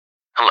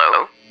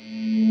Hello?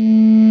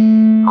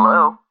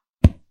 Hello?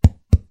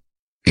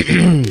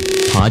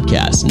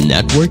 Podcast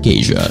Network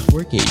Asia.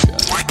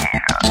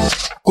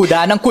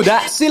 Kuda ng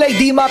kuda, sila'y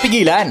di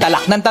mapigilan.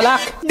 Talak ng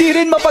talak, di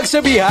rin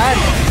mapagsabihan.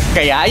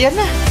 Kaya yan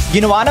na,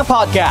 ginawa ng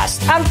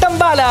podcast, ang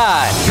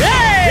Tambalan.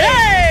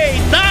 Hey!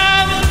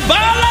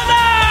 Tambalan na!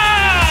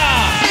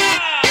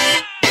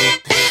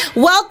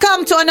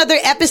 Welcome to another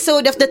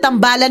episode of the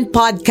Tambalan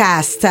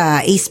Podcast,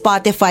 a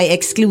Spotify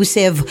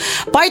exclusive.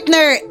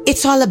 Partner,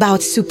 it's all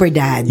about super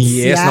dads.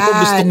 Yes, naku,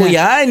 gusto ko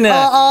yan.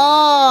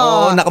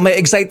 Oo. Naku, may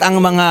excite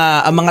ang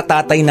mga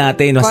tatay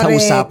natin sa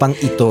Correct. usapang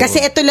ito. Kasi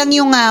ito lang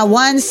yung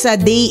once a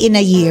day in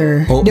a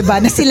year. Oh. 'Di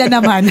ba? Na sila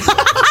naman.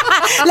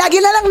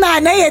 Lagi na lang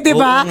nanay di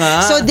ba? Oo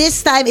nga. So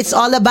this time, it's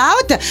all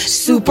about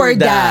super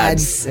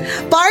dads.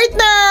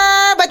 Partner,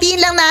 batiin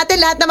lang natin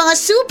lahat ng mga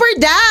super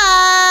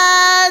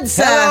dads.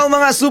 Hello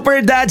mga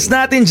super dads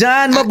natin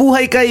dyan.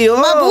 Mabuhay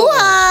kayo.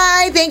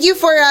 Mabuhay! Thank you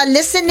for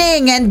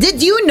listening. And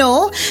did you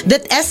know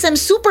that SM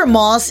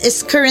Supermalls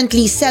is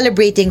currently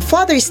celebrating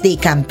Father's Day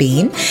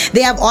campaign?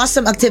 They have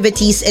awesome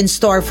activities in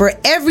store for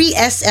every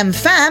SM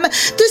fam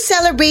to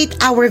celebrate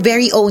our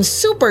very own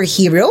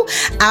superhero,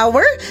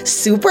 our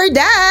super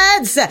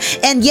dads.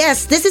 And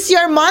yes, this is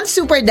your month,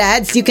 super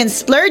dads. You can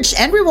splurge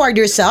and reward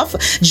yourself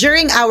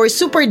during our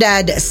super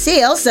dad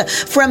sales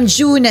from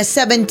June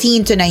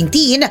 17 to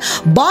 19.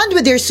 Bond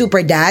with your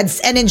super dads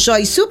and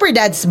enjoy super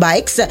dads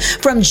bikes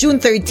from June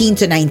 13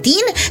 to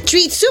 19.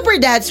 Treat super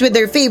dads with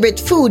their favorite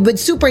food with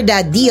super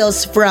dad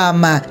deals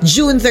from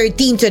June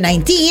 13 to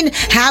 19.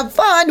 Have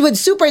fun with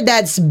super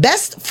dads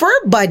best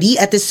fur buddy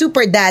at the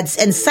super dads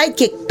and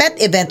sidekick pet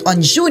event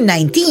on June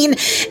 19.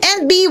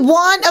 And be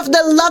one of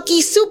the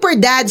lucky super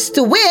dads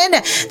to win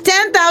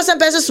 10,000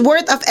 pesos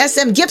worth of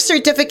SM gift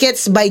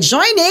certificates by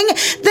joining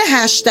the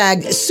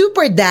hashtag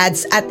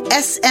superdads at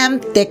SM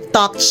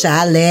TikTok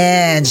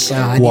Challenge.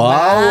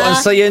 Wow, ang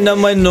saya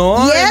naman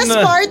nun. Yes,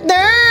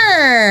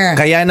 partner!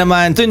 Kaya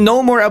naman, to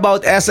know more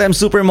about SM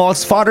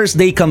Supermalls Father's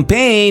Day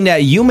campaign,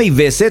 you may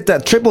visit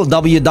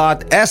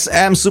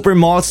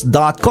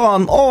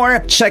www.smsupermalls.com or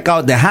check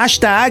out the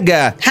hashtag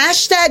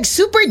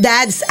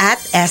superdads at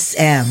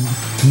SM.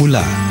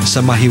 Mula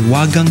sa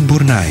Mahiwagang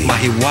Burnay.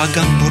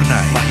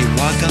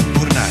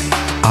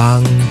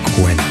 Ang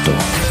kwento.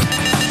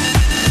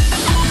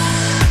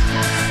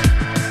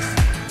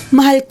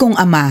 Mahal kong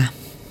ama,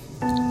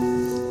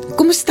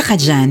 kumusta ka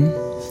dyan?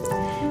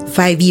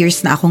 5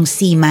 years na akong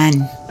seaman.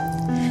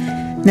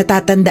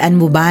 Natatandaan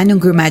mo ba nung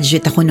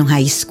graduate ako nung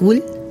high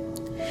school?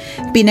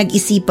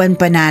 Pinag-isipan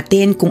pa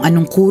natin kung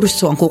anong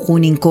kurso ang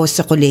kukunin ko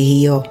sa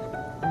kolehiyo.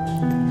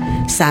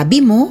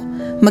 Sabi mo,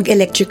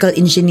 mag-electrical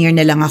engineer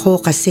na lang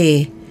ako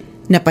kasi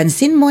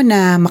napansin mo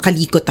na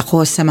makalikot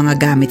ako sa mga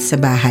gamit sa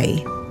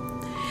bahay.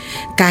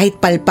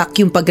 Kahit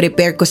palpak yung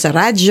pag-repair ko sa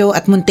radyo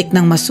at muntik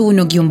nang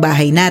masunog yung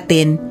bahay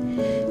natin,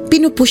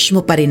 pinupush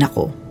mo pa rin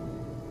ako.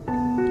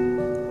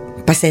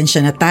 Pasensya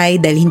na tay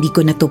dahil hindi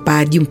ko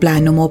natupad yung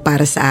plano mo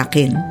para sa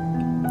akin.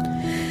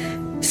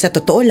 Sa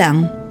totoo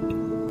lang,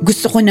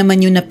 gusto ko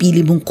naman yung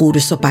napili mong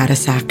kurso para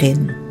sa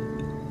akin.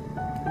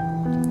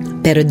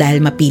 Pero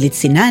dahil mapilit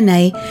si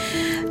nanay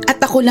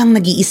at ako lang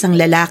nag-iisang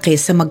lalaki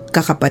sa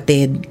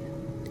magkakapatid,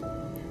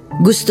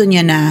 gusto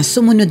niya na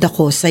sumunod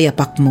ako sa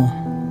yapak mo.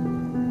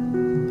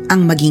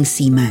 Ang maging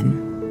seaman.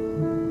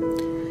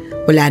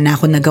 Wala na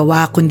ako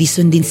nagawa kundi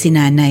sundin si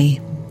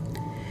nanay.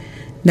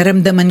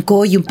 Naramdaman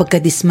ko yung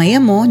pagkadismaya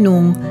mo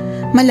nung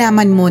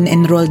malaman mo na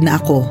enrolled na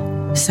ako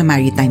sa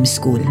maritime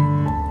school.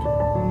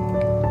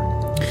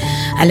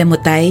 Alam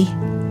mo tay,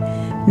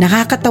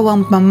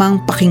 nakakatawang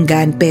mamang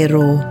pakinggan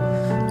pero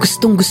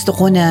gustong gusto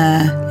ko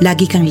na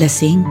lagi kang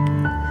lasing.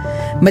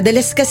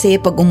 Madalas kasi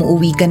pag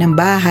umuwi ka ng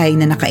bahay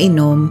na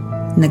nakainom,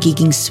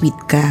 nagiging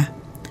sweet ka.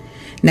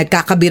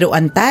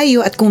 Nagkakabiruan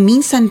tayo at kung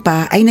minsan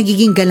pa ay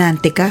nagiging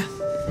galante ka.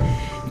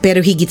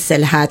 Pero higit sa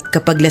lahat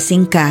kapag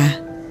lasing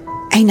ka,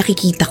 ay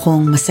nakikita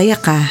kong masaya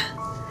ka,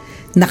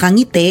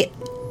 nakangiti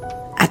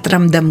at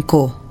ramdam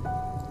ko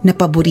na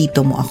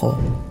paborito mo ako.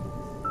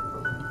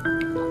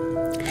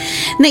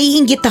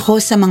 Naiinggit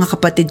ako sa mga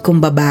kapatid kong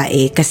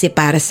babae kasi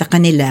para sa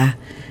kanila,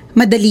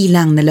 madali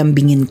lang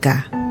nalambingin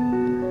ka.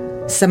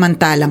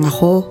 Samantalang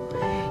ako,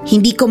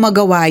 hindi ko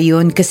magawa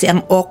yun kasi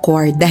ang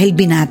awkward dahil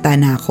binata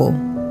na ako.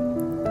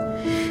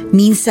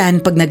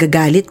 Minsan pag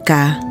nagagalit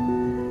ka,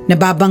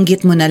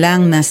 nababanggit mo na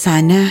lang na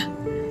sana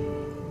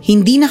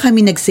hindi na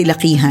kami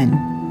nagsilakihan.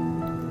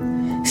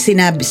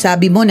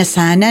 Sabi mo na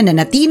sana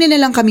nanatili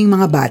na lang kaming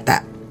mga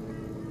bata.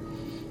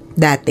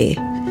 Dati,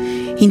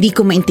 hindi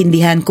ko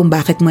maintindihan kung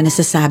bakit mo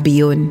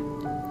nasasabi yun.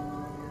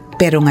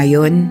 Pero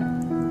ngayon,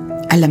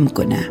 alam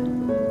ko na.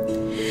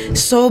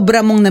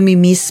 Sobra mong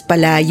namimiss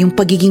pala yung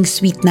pagiging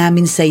sweet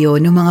namin sa'yo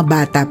nung mga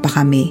bata pa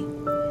kami.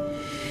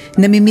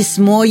 Namimiss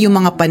mo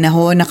yung mga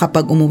panahon na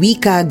kapag umuwi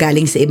ka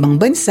galing sa ibang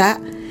bansa,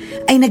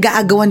 ay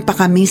nag-aagawan pa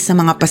kami sa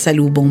mga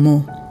pasalubong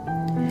mo.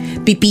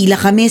 Pipila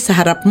kami sa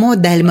harap mo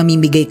dahil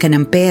mamimigay ka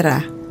ng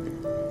pera.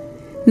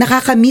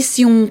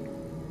 Nakakamiss yung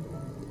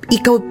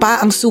ikaw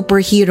pa ang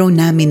superhero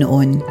namin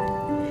noon.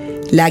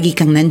 Lagi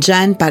kang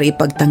nandyan para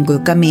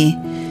ipagtanggol kami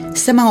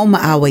sa mga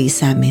umaaway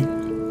sa amin.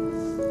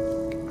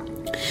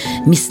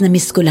 Miss na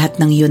miss ko lahat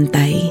ng yun,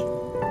 Tay.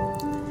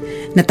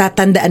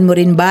 Natatandaan mo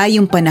rin ba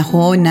yung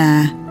panahon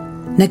na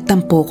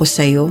nagtampo ko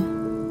sa'yo?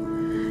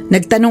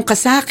 Nagtanong ka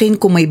sa akin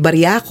kung may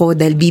barya ko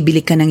dahil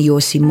bibili ka ng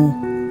yosi mo.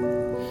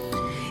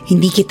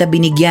 Hindi kita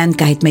binigyan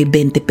kahit may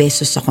 20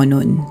 pesos ako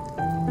nun.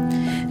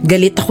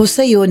 Galit ako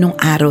sa'yo nung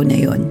araw na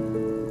yon.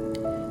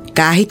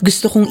 Kahit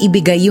gusto kong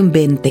ibigay yung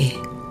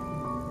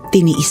 20,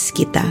 tiniis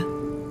kita.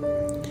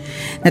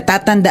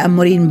 Natatandaan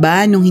mo rin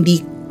ba nung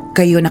hindi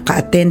kayo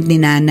naka-attend ni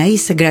nanay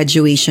sa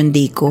graduation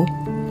day ko?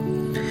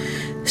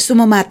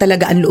 Sumama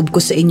talaga ang loob ko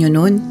sa inyo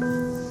nun.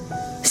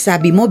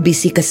 Sabi mo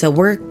busy ka sa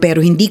work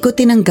pero hindi ko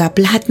tinanggap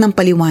lahat ng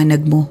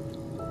paliwanag mo.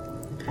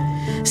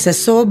 Sa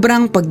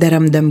sobrang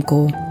pagdaramdam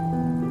ko,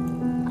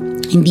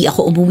 hindi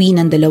ako umuwi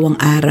ng 2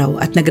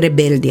 araw at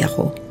nagrebelde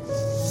ako.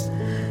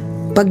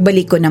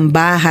 Pagbalik ko ng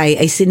bahay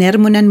ay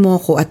sinermonan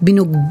mo ko at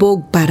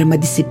binugbog para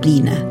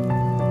madisiplina.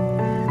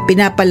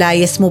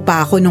 Pinapalayas mo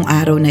pa ako nung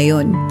araw na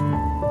yon.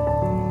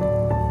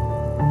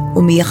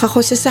 Umiyak ako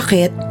sa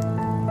sakit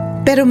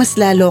pero mas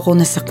lalo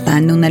akong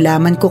nasaktan nung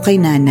nalaman ko kay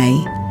nanay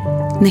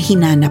na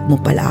hinanap mo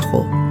pala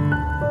ako.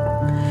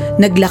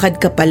 Naglakad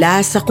ka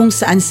pala sa kung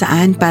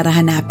saan-saan para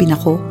hanapin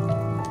ako.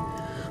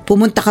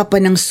 Pumunta ka pa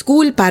ng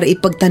school para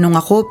ipagtanong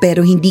ako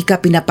pero hindi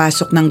ka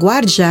pinapasok ng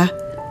gwardya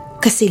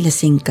kasi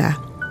lasing ka.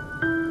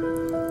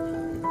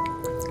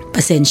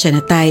 Pasensya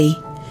na, Tay,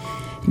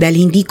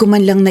 dahil hindi ko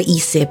man lang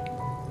naisip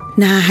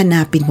na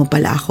hahanapin mo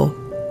pala ako.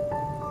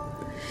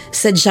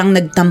 Sadyang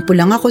nagtampo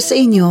lang ako sa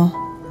inyo,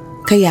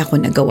 kaya ako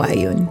nagawa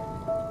yun.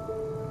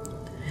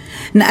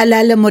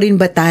 Naalala mo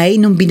rin ba, Tay,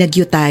 nung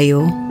binagyo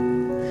tayo?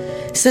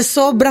 Sa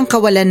sobrang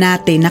kawalan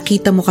natin,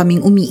 nakita mo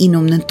kaming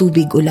umiinom ng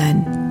tubig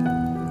ulan.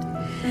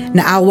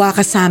 Naawa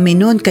ka sa amin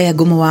noon kaya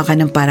gumawa ka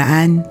ng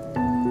paraan.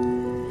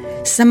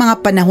 Sa mga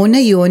panahon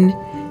na yun,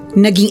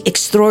 naging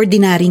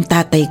extraordinaryong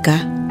tatay ka.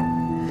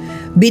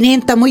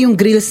 Binenta mo yung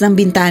grills ng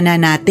bintana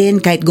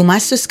natin kahit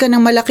gumastos ka ng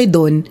malaki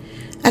doon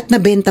at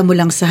nabenta mo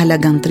lang sa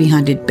halagang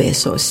 300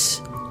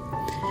 pesos.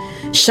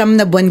 9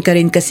 na buwan ka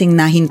rin kasing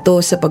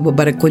nahinto sa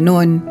pagbabarko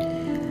noon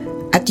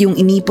at yung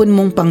inipon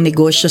mong pang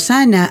negosyo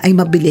sana ay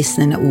mabilis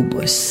na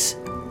naubos.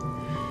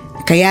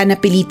 Kaya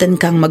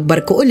napilitan kang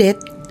magbarko ulit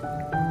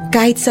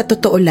kahit sa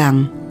totoo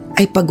lang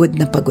ay pagod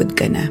na pagod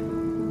ka na.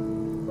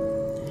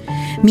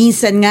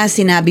 Minsan nga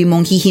sinabi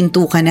mong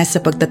hihinto ka na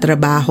sa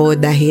pagtatrabaho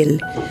dahil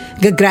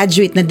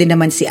gagraduate na din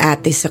naman si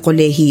ate sa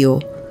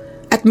kolehiyo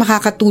at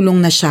makakatulong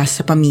na siya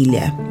sa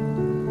pamilya.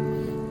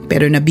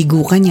 Pero nabigo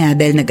ka niya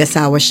dahil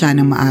nag-asawa siya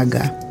ng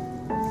maaga.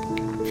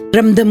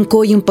 Ramdam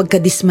ko yung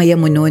pagkadismaya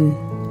mo nun.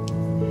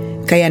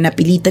 Kaya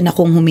napilitan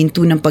akong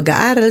huminto ng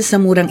pag-aaral sa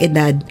murang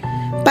edad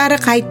para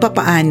kahit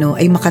papaano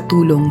ay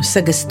makatulong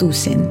sa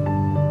gastusin.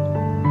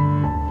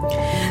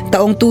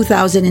 Taong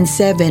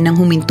 2007 nang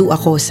huminto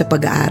ako sa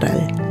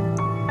pag-aaral.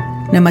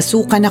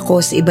 Namasukan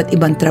ako sa iba't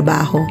ibang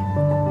trabaho.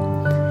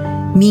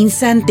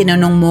 Minsan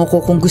tinanong mo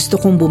ko kung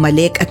gusto kong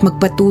bumalik at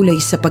magpatuloy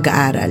sa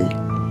pag-aaral.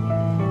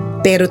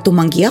 Pero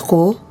tumanggi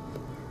ako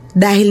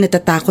dahil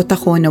natatakot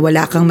ako na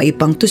wala kang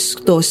maipang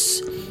tustos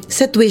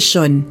sa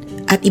tuition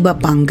at iba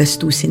pang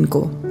gastusin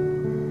ko.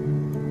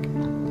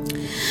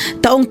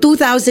 Taong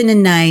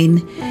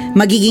 2009,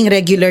 magiging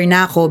regular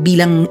na ako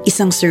bilang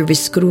isang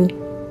service crew.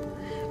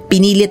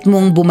 Pinilit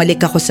mong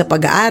bumalik ako sa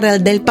pag-aaral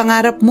dahil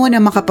pangarap mo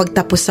na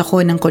makapagtapos ako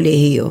ng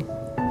kolehiyo.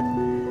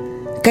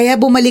 Kaya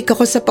bumalik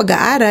ako sa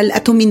pag-aaral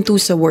at huminto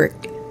sa work.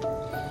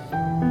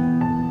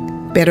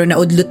 Pero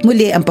naudlot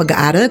muli ang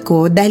pag-aaral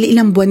ko dahil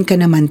ilang buwan ka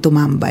naman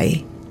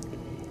tumambay.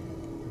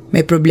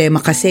 May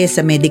problema kasi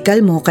sa medical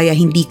mo kaya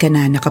hindi ka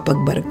na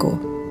nakapagbarko.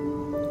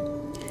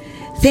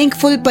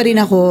 Thankful pa rin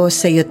ako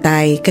sa iyo,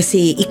 Tay,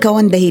 kasi ikaw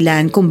ang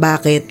dahilan kung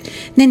bakit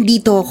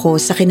nandito ako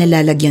sa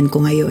kinalalagyan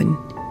ko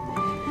ngayon.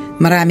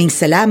 Maraming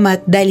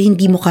salamat dahil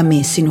hindi mo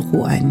kami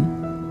sinukuan.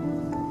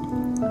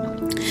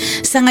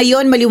 Sa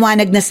ngayon,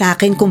 maliwanag na sa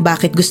akin kung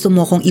bakit gusto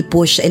mo kong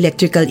i-push sa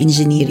electrical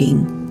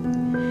engineering.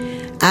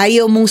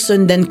 Ayaw mong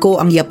sundan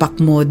ko ang yapak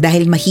mo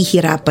dahil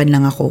mahihirapan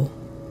lang ako.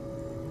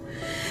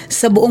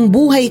 Sa buong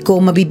buhay ko,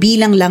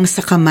 mabibilang lang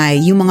sa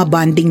kamay yung mga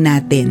bonding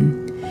natin.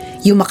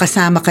 Yung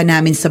makasama ka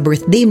namin sa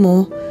birthday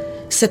mo,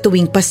 sa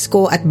tuwing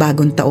Pasko at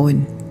Bagong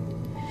Taon.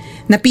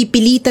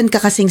 Napipilitan ka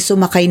kasing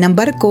sumakay ng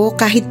barko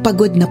kahit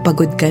pagod na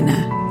pagod ka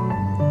na.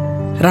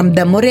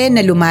 Ramdam mo rin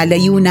na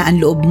lumalayo na ang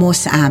loob mo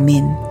sa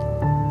amin.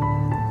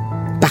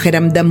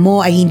 Pakiramdam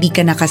mo ay hindi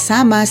ka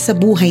nakasama sa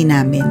buhay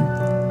namin.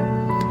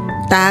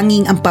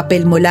 Tanging ang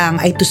papel mo lang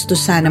ay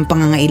tustusan ang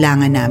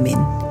pangangailangan namin.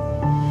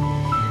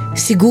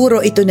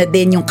 Siguro ito na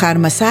din yung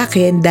karma sa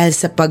akin dahil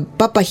sa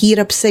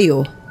pagpapahirap sa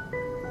iyo,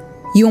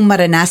 yung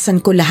maranasan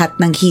ko lahat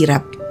ng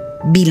hirap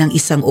bilang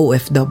isang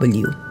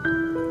OFW.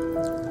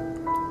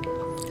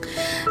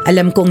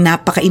 Alam kong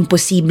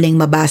napaka-imposibleng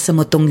mabasa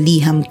mo tong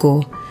liham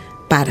ko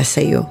para sa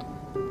iyo.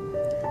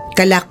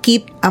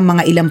 Kalakip ang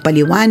mga ilang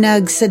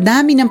paliwanag sa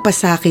dami ng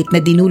pasakit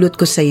na dinulot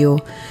ko sa iyo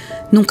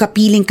nung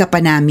kapiling ka pa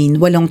namin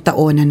 8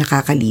 taon na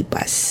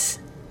nakakalipas.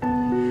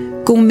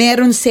 Kung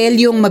meron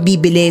selyong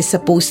mabibili sa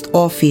post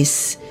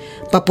office,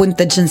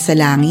 papunta dyan sa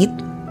langit,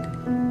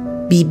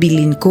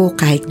 bibilin ko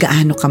kahit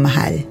gaano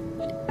kamahal.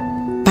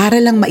 Para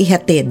lang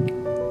maihatid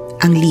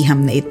ang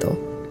liham na ito.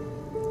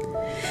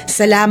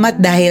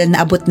 Salamat dahil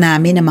naabot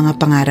namin ang mga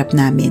pangarap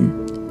namin.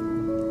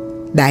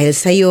 Dahil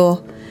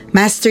sa'yo,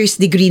 master's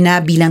degree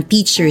na bilang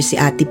teacher si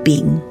Ate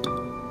Ping.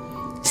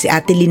 Si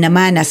Ate Lynn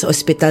naman nasa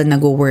ospital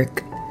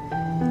nag-work.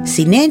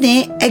 Si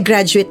Nene ay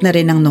graduate na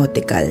rin ng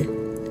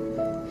nautical.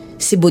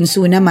 Si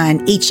Bunso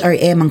naman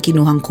HRM ang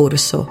kinuhang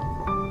kurso.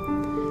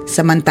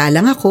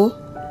 Samantalang ako,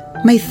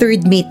 may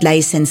third mate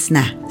license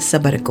na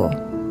sa barko.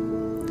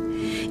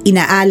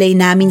 Inaalay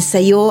namin sa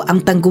iyo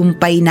ang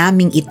tanggumpay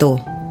naming ito.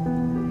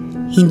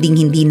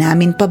 Hinding-hindi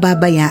namin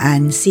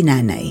pababayaan si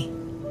Nanay.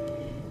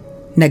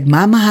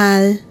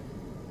 Nagmamahal,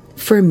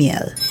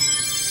 Fermiel.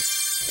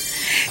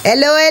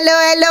 Hello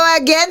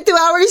again to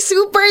our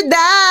super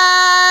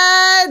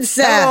dads!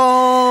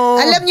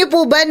 Hello! Alam niyo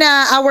po ba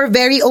na our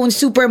very own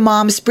super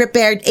moms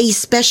prepared a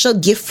special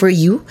gift for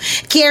you?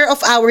 Care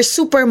of our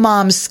Super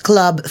Moms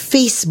Club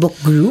Facebook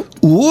group?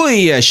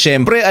 Uy,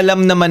 syempre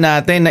alam naman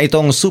natin na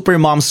itong Super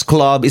Moms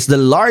Club is the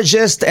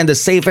largest and the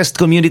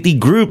safest community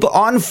group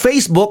on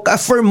Facebook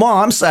for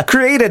moms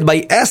created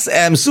by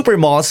SM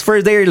Supermalls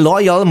for their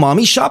loyal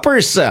mommy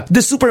shoppers.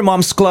 The Super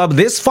Moms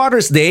Club this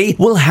Father's Day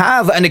will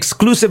have an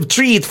exclusive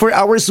treat for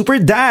our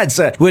super dads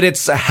with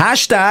its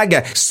hashtag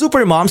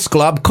Super Moms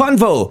Club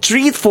Convo.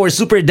 Treat for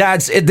Super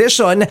Dads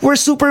edition where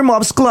Super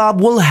Moms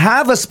Club will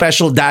have a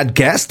special dad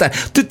guest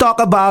to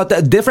talk about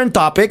different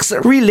topics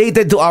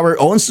related to our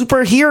own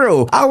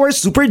superhero, our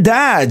super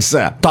dads.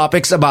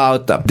 Topics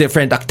about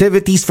different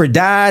activities for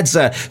dads,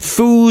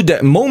 food,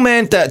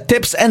 moment,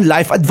 tips, and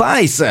life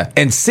advice.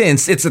 And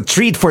since it's a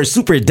treat for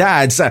super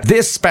dads,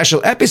 this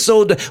special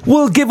episode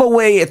will give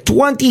away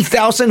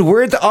 20,000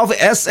 worth of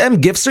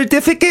SM gift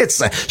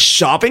certificates.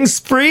 Shopping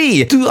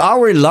spree to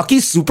our lucky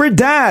super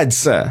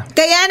dads.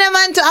 Kaya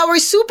naman to our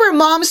super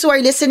moms who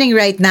are listening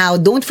right now,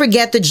 don't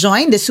forget to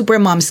join the Super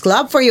Moms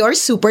Club for your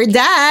super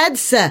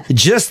dads.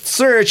 Just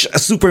search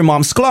Super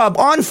Moms Club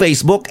on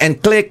Facebook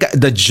and click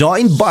the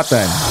join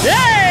button.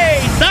 Yay!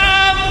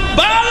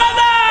 Tambalan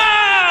na!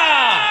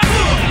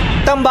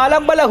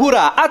 Tambalang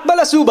Balahura at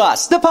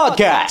Balasubas, the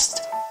podcast.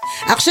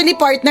 Actually,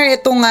 partner,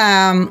 itong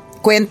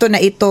kwento na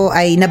ito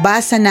ay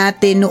nabasa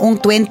natin noong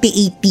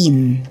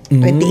 2018.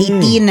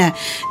 2018 na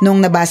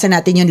nung nabasa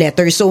natin yung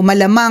letter. So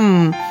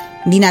malamang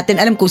hindi natin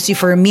alam kung si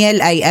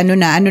Fermiel ay ano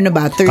na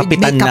ba, third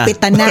Kapitan mate, na.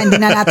 kapitan na.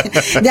 Hindi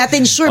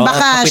natin sure. Oo,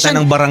 baka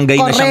kapitan ng barangay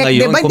na siya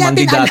ngayon, diba?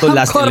 kumandidato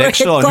last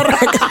election.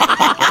 Correct.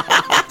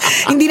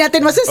 Hindi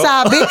natin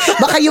masasabi.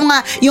 Baka yung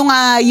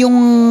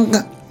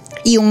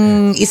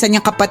isa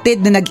niyang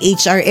kapatid na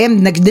nag-HRM,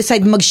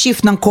 nag-decide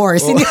mag-shift ng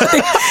course.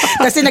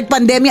 Kasi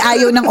nag-pandemya,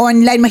 ayaw ng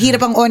online.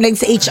 Mahirap ang online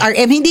sa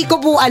HRM. Hindi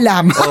ko po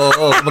alam.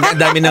 Oo,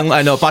 magandami ng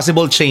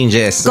possible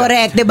changes.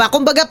 Correct, 'di ba?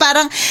 Kumbaga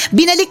parang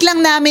binalik lang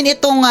namin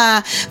itong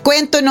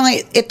kwento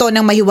ito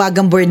ng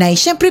Mahiwagang Burnay.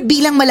 Syempre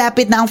bilang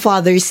malapit na ang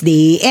Father's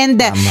Day. And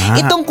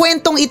itong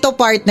kwentong ito,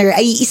 partner,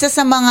 ay isa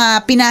sa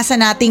mga pinasa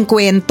nating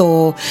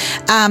kwento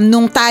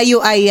nung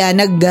tayo ay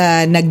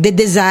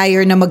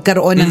nagde-desire na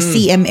magkaroon ng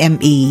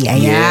CMMA.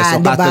 Ayan, yes, so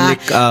diba?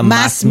 Catholic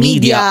Mass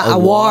Media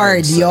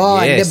Award.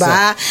 Yun, yes.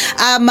 diba?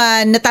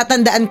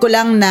 Natatandaan ko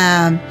lang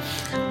na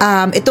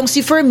itong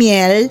si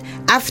Fermiel,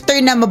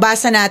 after na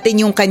mabasa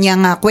natin yung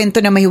kanyang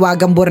kwento na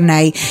Mahiwagang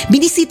Burnay,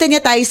 binisita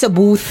niya tayo sa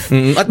booth.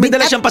 At may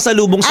dala siyang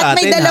pasalubong sa atin. At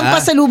may dalang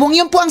pasalubong.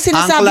 Yun po ang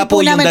sinasabi Angkla po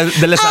yung namin.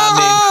 dala sa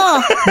amin.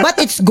 But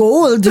it's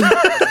gold.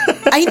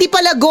 Ay, hindi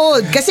pala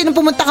gold. Kasi nung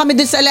pumunta kami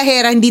dun sa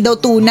Alahera, hindi daw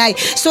tunay.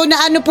 So,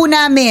 naano po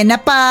namin,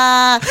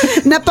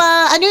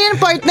 ano yan,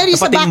 partner? Yung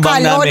sa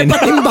bakal.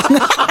 Napatimbang.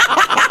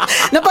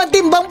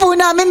 Napatimbang po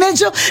namin.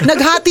 Medyo,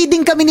 naghati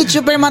din kami ni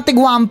Superman tig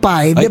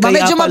 1.5. Diba?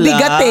 Medyo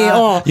mabigat eh.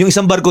 Oh. Yung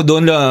isang barko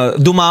doon,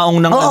 dumaong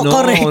ng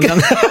correct.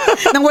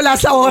 Nang wala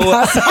sa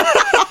oras.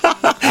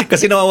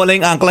 Kasi nawawala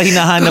yung angkla,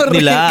 hinahanap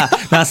Correct. nila.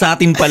 Nasa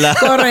atin pala.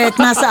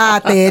 Correct, nasa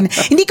atin.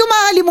 Hindi ko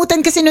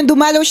makakalimutan kasi nung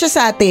dumalaw siya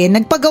sa atin,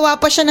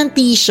 nagpagawa pa siya ng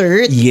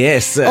t-shirt.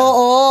 Yes.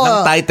 Oo.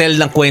 Ng title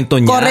ng kwento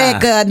niya.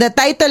 Correct. The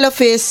title of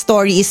his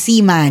story is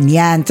Seaman.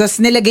 Yan. Tapos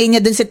nilagay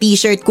niya dun sa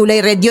t-shirt, kulay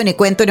red yun eh.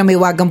 Kwento na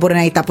Mahiwagang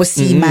Burnay, tapos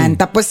Seaman.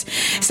 Tapos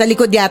sa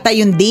likod yata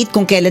yung date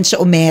kung kailan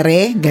siya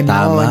umere. Ganon.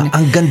 Tama.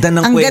 Ang ganda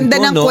ng Ang kwento, ganda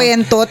ng no?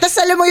 kwento. Tapos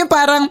alam mo yung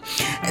parang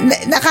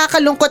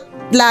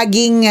nakakalungkot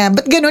laging,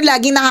 ba't ganun,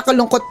 laging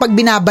nakakalungkot pag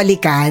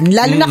binabalikan,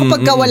 lalo na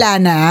kapag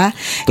wala na,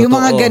 yung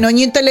mga ganun,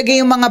 yun talaga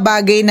yung mga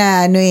bagay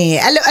na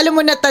alam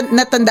mo,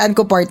 natandaan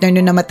ko, partner,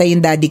 nung namatay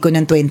yung daddy ko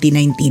ng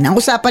 2019, ang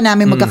usapan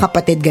namin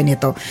magkakapatid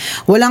ganito,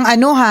 walang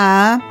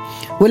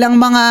walang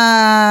mga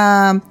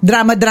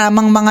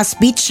drama-dramang mga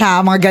speech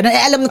mga ganun,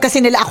 alam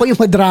kasi nila ako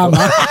yung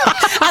madrama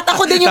at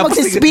ako din yung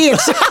magsispeech.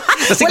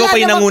 Kasi ikaw pa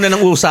yung nanguna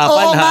ng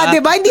usapan, Oo ha? nga,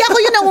 diba? Hindi ako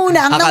yung nanguna.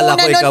 Ang Akala nanguna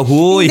ko nun, ikaw,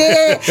 huy. Hindi.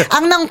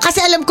 Kasi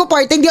alam ko,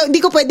 part, hindi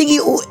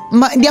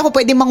ako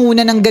pwedeng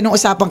manguna ng ganong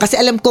usapan kasi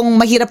alam kong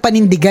mahirap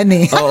panindigan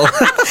eh. Oo.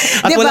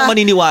 At Diba? walang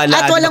maniniwala.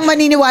 At walang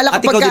maniniwala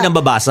At ikaw din ang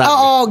babasa.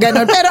 Oo,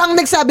 ganun. Pero ang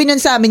nagsabi nun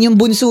sa amin, yung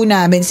bunso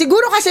namin,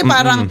 siguro kasi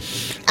parang,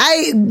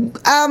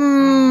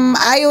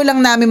 ayaw lang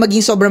namin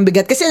maging sobrang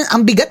bigat. Kasi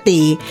ang bigat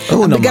eh.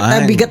 Oo Ang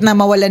naman. bigat na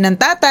mawalan ng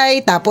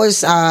tatay.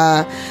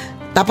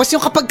 Tapos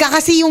yung kapag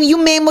kasi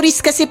yung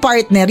memories kasi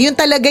partner, yun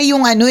talaga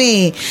yung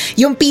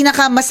yung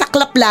pinaka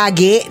masaklap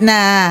lagi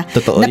na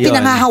Totoo yun.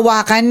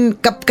 pinanghahawakan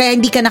kaya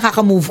hindi ka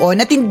nakaka-move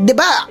on. At 'di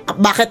ba,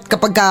 bakit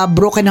kapag ka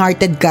broken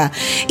hearted ka,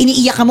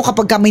 iniiyak ka mo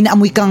kapag ka may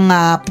naamoy kang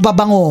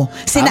pabango.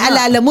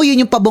 Sinaalala mo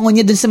yun yung pabango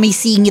niya dun sa may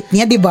singit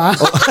niya, 'di ba?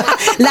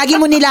 Lagi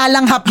mo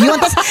nilalanghap yun.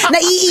 Tapos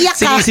naiiyak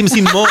ka.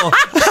 Sinisimsim mo.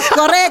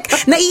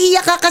 Correct.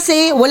 Naiiyak ka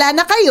kasi wala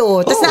na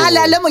kayo. Tapos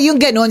naalala mo yung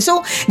ganun.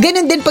 So,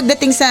 ganun din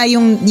pagdating sa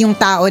yung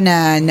tao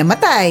na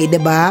namatay, 'di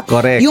ba?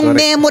 Correct. Yung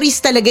correct. memories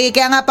talaga.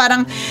 Kaya nga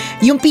parang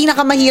yung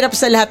pinakamahirap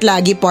sa lahat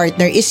lagi,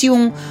 partner, is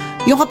yung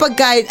kapag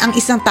ang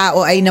isang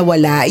tao ay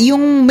nawala,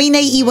 yung may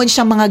naiiwan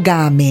siyang mga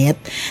gamit.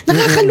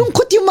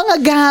 Nakakalungkot yung mga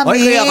gamit. Ay,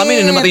 kaya kami,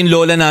 nung namatay yung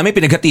lola namin,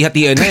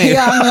 pinaghati-hatian na eh.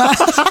 Kaya nga.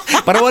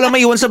 Para walang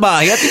maiwan sa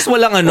bahay. At least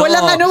walang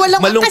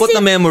malungkot kasi,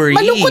 na memories.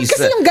 Malungkot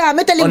kasi yung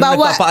gamit.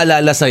 Halimbawa,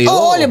 nagpapaalala sa'yo.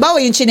 Oo, halimbawa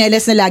yung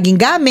tsinelas na laging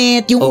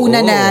gamit, yung una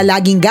na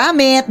laging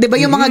gamit, 'di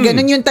ba? Yung mga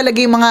ganun, yun talaga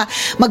yung mga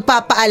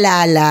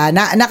magpapaalala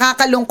na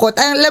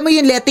nakakalungkot. Alam mo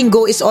yung letting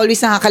go is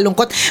always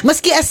nakakalungkot.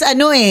 Maski as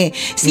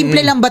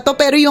simple lang ba to?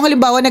 Pero yung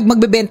halimbawa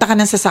magbebenta ka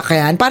ng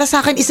sasakyan, para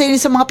sa akin isa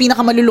yun sa mga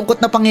pinakamalulungkot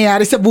na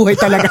pangyayari sa buhay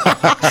talaga.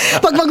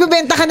 Pag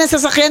magbebenta ka ng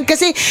sasakyan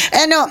kasi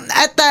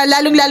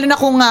lalong-lalo na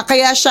kung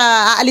kaya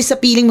siya aalis sa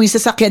piling mo yung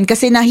sasakyan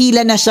kasi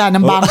nahila na siya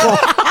ng bangko.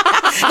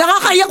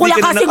 Nakakaiyak, wala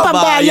Hindi ka na kasing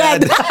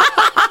pambayad.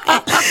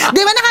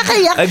 Di ba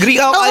nakakaiyak?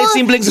 Agree ako, kahit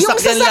simpleng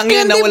sasakyan lang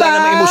yan na wala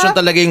namang emosyon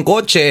talaga yung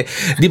kotse.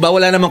 Di ba,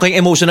 wala namang kayong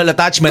emotional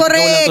attachment.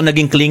 Correct. Ikaw lang ito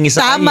naging clingy sa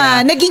kanya. Tama,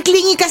 naging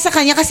clingy ka sa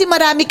kanya kasi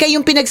marami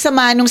kayong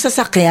pinagsamaan ng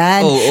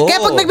sasakyan. Oo. Kaya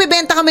pag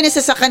nagbebenta kami ng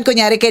sasakyan,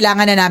 kunyari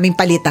kailangan na naming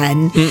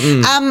palitan.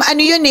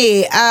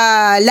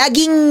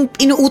 Laging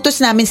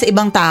inuutos namin sa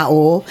ibang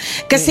tao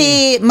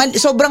kasi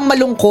sobrang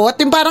malungkot.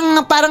 Yung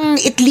parang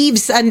it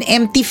leaves an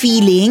empty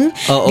feeling.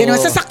 Ganun,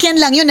 sasakyan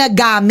lang yun na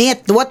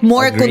gamit. What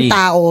more kung Agree.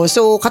 tao.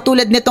 So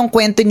katulad nitong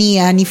kwento ni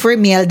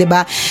Fermiel, 'di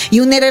ba?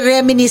 Yung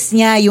nire-reminisce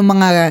niya yung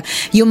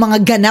mga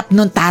ganap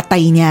nung tatay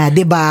niya,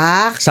 'di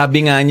ba?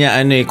 Sabi nga niya,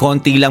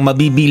 konti lang,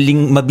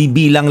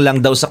 mabibilang lang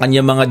daw sa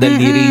kanya mga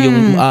daliri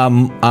yung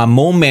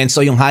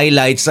moments o yung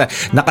highlights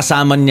na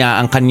kasama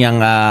niya ang kanyang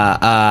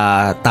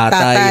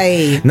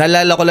tatay.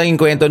 Naalala ko lang yung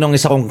kwento nung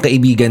isa kong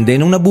kaibigan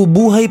din, nung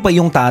nabubuhay pa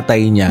yung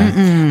tatay niya.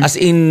 As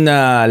in,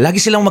 lagi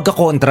silang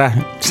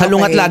magkakontra.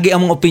 Salungat lagi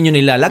ang mga opinion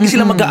nila. Lagi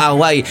silang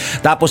mag-aaway.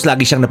 Tapos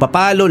lagi siyang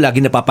napapalo,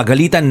 lagi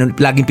napapagalitan,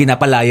 laging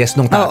pinapalayas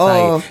nung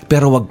tatay.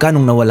 Pero wag ka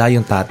nung nawala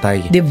yung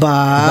tatay. 'Di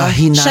ba?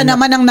 Diba, Siya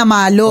naman ang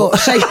namalo.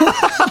 Siya yung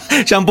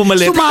siya ang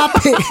pumalit.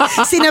 sumapi.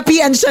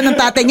 Sinapian siya ng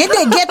tatay niya.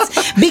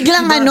 Hindi,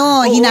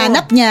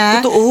 hinanap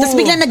niya. Totoo. Tapos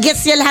biglang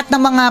nag-gets niya lahat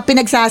ng mga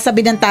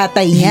pinagsasabi ng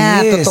tatay niya.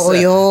 Yes. Totoo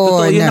yun.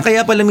 Totoo yun. Na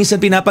kaya pala minsan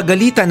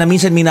pinapagalitan, na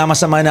minsan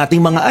minamasama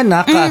nating mga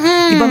anak.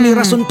 Diba may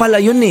rason pala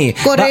yun eh.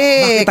 Correct.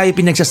 Bakit tayo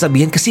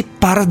pinagsasabihan? Kasi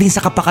para din sa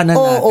kapakanan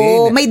natin.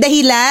 Oo, may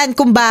dahilan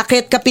kung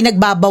bakit ka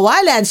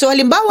pinagbabawalan. So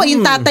halimbawa,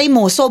 yung tatay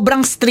mo,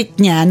 sobrang strict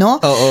niya, no?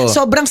 Oo.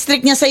 Sobrang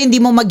strict niya sa'yo, hindi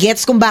mo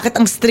mag-gets kung bakit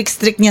ang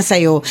strict niya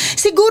sa'yo.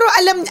 Siguro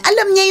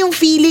alam niya yung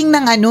feeling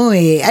ng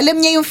alam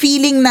niya yung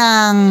feeling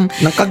ng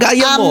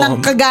kagaya mo. ng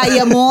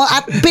kagaya mo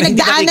at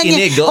pinagdaanan Hindi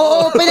niya. ka nakikinig,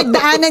 Oo,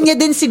 pinagdaanan niya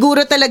din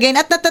siguro talaga yun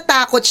at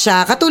natatakot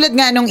siya. Katulad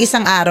nga nung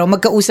isang araw,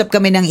 magkausap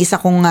kami ng isa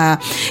kong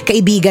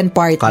kaibigan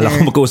partner. Kala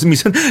ko magkausap.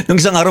 Minsan, nung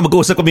isang araw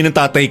magkausap kami ng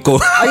tatay ko.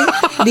 Ay,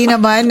 di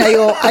naman.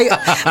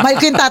 Mahal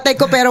ko yung tatay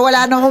ko pero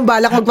wala na akong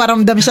balak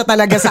magparamdam siya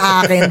talaga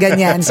sa akin.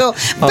 Ganyan. So,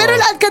 pero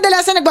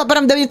kadalasan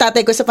nagpaparamdam yung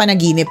tatay ko sa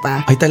panaginip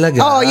pa. Ay,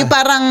 talaga? Oo, yung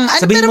parang...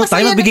 Sabihin mo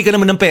tayo, magbigay ka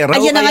naman ng pera.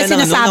 Ayan na nga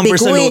sinasabi number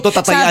ko sa loto,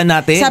 tatayaan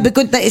natin. Sabi ko,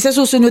 isa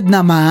susunod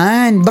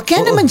naman.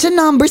 Bakit naman dyan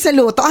number sa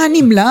loto? 6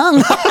 lang.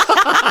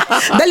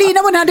 Dali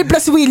na 100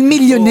 plus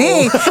million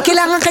eh.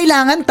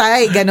 Kailangan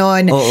tay.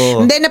 Ganon.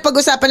 And then,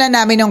 napag-usapan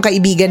na namin nung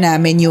kaibigan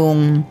namin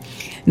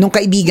nung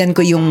kaibigan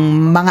ko yung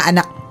mga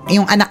anak,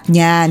 yung anak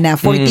niya na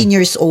 14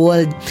 years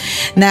old.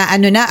 Na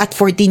at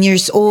 14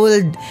 years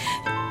old,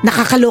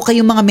 nakakaloka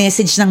yung mga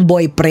message ng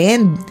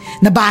boyfriend.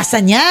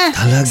 Nabasa niya.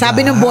 Talaga?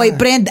 Sabi ng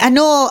boyfriend,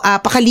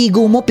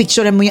 pakaligo mo,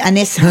 picturean mo yung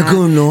anes, ha?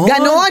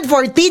 Ganon,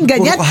 14,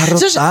 ganyan.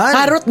 Puro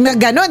Harot na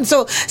ganon.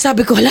 So,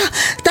 sabi ko,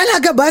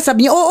 talaga ba?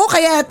 Sabi niya, oo,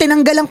 kaya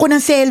tinanggalan ko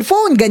ng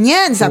cellphone,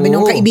 ganyan. Sabi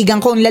nung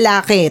kaibigan ko,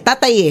 lalaki,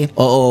 tatay eh.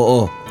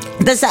 Oo.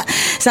 Tapos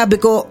sabi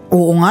ko,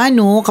 oo nga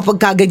no, kapag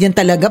kaganyan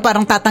talaga,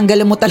 parang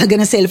tatanggalan mo talaga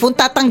ng cellphone,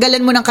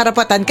 tatanggalan mo ng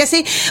karapatan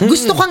kasi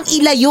gusto kang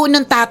ilayo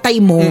ng tatay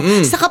mo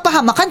sa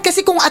kapahamakan.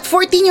 Kasi kung at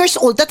 14 years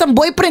old at ang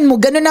boyfriend mo,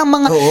 gano'n ang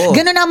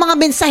mga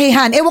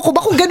mensahehan. Ewan ko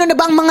ba kung gano'n na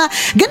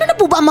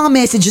po ba ang mga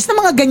messages na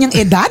mga ganyang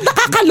edad?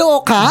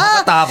 Nakakaloka.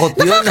 Nakakatakot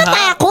yun,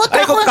 Nakakatakot. ha?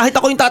 Ay, kahit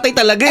ako yung tatay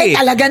talaga eh. Ay,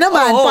 talaga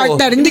naman,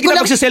 partner. Hindi ko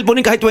na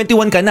magsa-cellphone kahit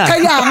 21 ka na.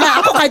 Kaya nga,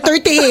 ako kahit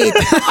 38.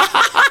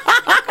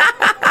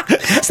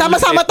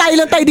 Sama-sama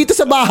tayo dito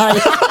sa bahay.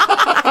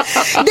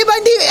 'Di ba?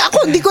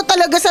 Hindi ko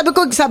talaga sabi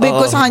ko sa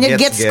kanya,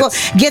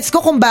 gets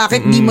ko kung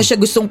bakit di mo siya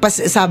gustong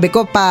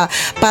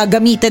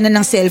pagamitan na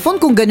ng cellphone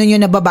kung gano'n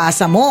yung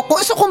nababasa mo.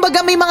 So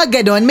kumbaga may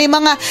mga gano'n, may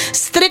mga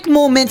strict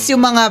moments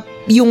yung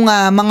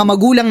mga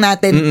magulang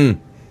natin.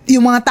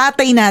 Yung mga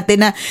tatay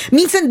natin na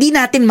minsan di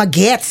natin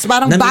magets.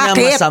 Parang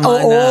bakit?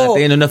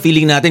 Natin. Na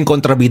feeling natin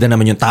kontrabida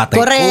naman yung tatay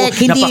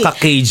correct, ko.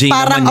 Napaka-KJ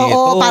naman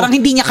ito. Parang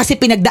hindi niya kasi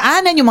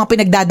pinagdaanan yung mga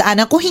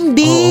pinagdadaanan ko.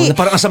 Hindi.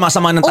 Parang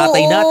sama-sama ng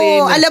tatay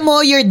natin. Alam mo,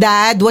 your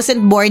dad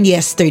wasn't born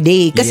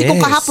yesterday. Kasi kung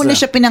kahapon na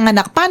siya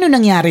pinanganak, paano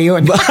nangyari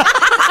yun?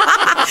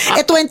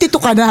 22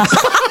 ka na.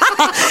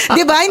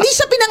 Diba? Hindi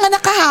siya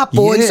pinanganak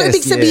kahapon. So,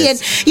 ibig sabihin,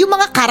 yung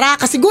mga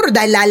karakas, siguro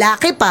dahil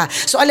lalaki pa.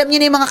 So, alam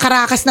niya na yung mga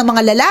karakas ng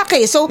mga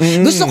lalaki. So,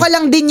 gusto ka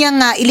lang din niyang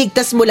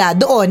iligtas mula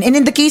doon. And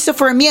in the case of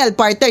Fermiel,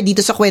 partner,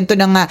 dito sa kwento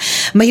ng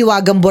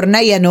Mahiwagang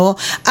Burnay,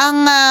 ang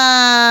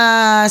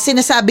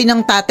sinasabi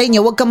ng tatay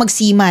niya, huwag ka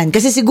magsiman.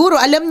 Kasi siguro,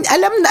 alam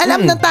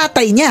ng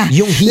tatay niya.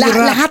 Yung hirap.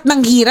 Lahat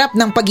ng hirap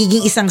ng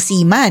pagiging isang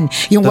seaman.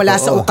 Yung wala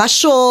sa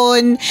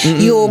okasyon,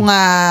 yung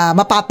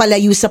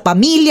mapapalayo sa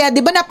pamilya.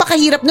 Diba,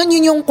 napakahirap nun.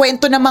 Yun yung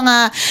kwento ng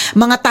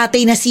mga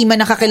tatay na seaman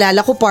na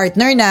kakilala ko,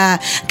 partner, na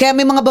kaya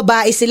may mga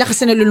babae sila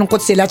kasi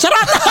nalulungkot sila.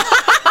 Charot!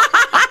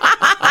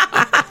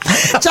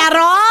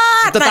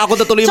 Charot! Tatakot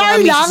na tuloy yung mga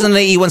misis na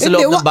naiiwan sa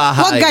loob ng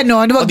bahay. Wag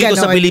ganon. Dito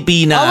sa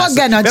Pilipinas. Wag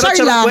ganon. Pero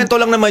charot, kwento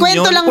lang naman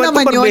yun. Kwento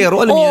barbero.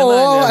 Alam niyo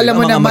naman. Alam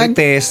mo naman.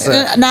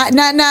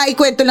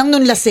 Ikwento lang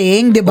nung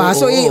lasing, di ba?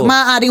 So,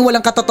 maaaring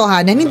walang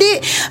katotohanan. Hindi,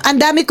 ang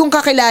dami kong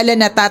kakilala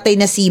na tatay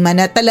na seaman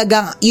na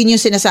talagang, yun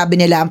yung sinasabi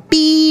nila, ang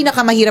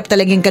pinakamahirap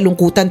talagang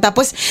kalungkutan.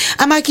 Tapos,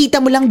 makikita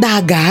mo lang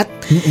dagat.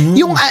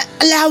 Yung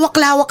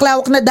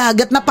lawak-lawak na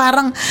dagat na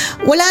parang,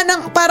 wala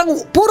nang, parang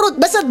puro,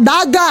 basta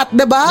dagat,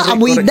 di ba?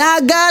 Amoy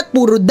dagat,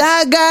 puro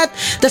dagat,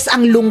 tas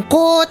ang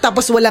lungkot,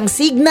 tapos walang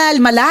signal,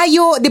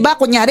 malayo, 'di ba?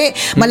 Kunyari,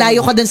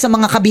 malayo ka dun sa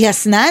mga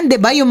kabihasnan, 'di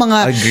ba? Yung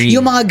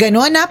mga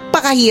gano'n,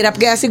 napakahirap.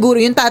 Kaya siguro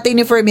yung tatay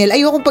ni Fermiel,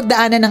 ayokong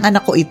pagdaanan ng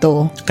anak ko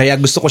ito. Kaya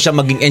gusto ko siya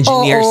maging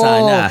engineer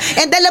sana.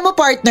 And alam mo,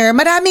 partner,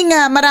 maraming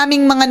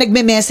mga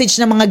nagme-message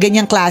na mga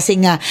ganyang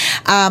klaseng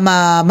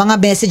mga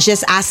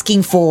messages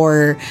asking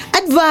for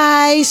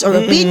advice or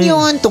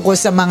opinion tungkol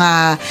sa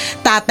mga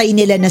tatay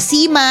nila na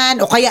seaman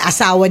o kaya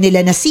asawa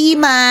nila na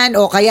seaman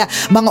o kaya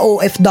mga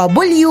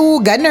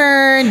OFW,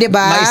 ganun, di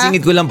ba?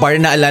 Maisingit ko lang, par,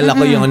 naalala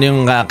ko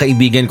yung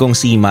kaibigan kong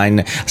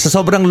seaman. Sa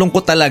sobrang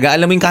lungkot talaga,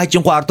 alam mo yung kahit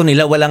yung kwarto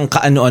nila, walang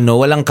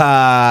walang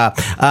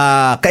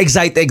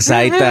ka-excite.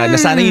 Na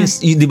sana yung,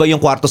 di ba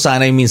yung kwarto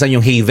sana yung minsan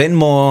yung haven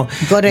mo.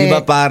 Correct. Di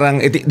ba parang,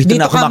 dito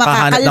na ako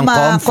makahanap ng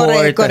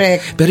comfort.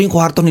 Correct. Pero yung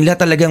kwarto nila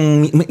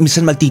talagang,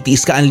 minsan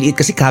magtitiis ka, ang liit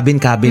kasi cabin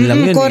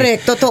lang yun.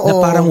 Correct, totoo. Na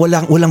parang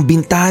walang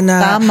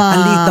bintana. Tama.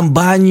 Ang liit ng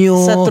banyo.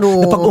 Sa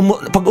true. Na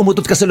pag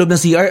umutot ka sa loob ng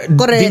CR,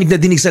 dinig na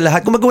dinig sa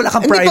lahat. Kung wala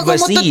kang Hindi, privacy. pag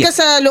umutot ka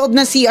sa loob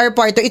ng CR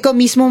partner, ikaw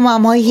mismo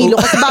mamahihilo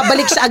kasi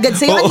babalik siya agad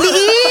sa'yo. Ang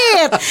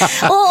liit!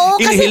 Oo,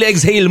 kasi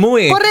Inhale-exhale mo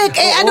eh. correct.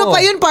 Ano pa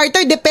yun,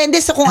 partner? Depende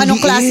sa kung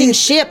anong klaseng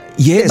ship.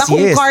 Yes, diba?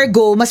 Kung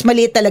cargo, mas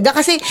maliit talaga.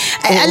 Kasi,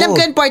 alam ko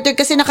yun, partner,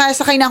 kasi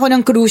nakasakay na ako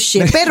ng cruise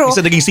ship. Pero,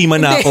 isa naging seaman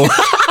na ako.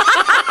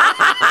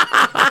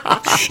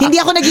 Hindi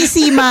ako naging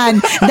seaman.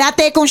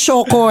 Dati kong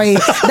shokoy.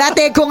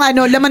 Dati kong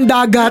laman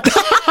dagat.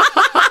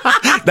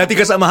 Dati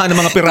kasamahan ng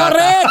mga pirata.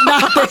 Correct.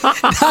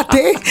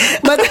 Dati.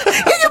 But,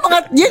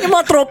 yan yung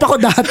mga tropa ko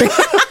dati.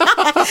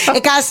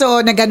 Kaso,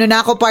 nagano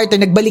na ako,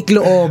 partner, nagbalik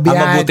loob.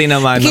 Yan. Mabuti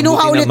naman.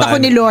 Kinuha ulit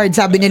ako ni Lord.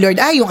 Sabi ni Lord,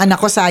 yung anak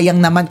ko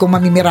sayang naman kung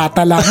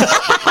mamimirata lang.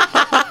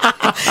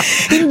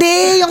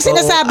 Hindi, yung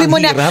sinasabi mo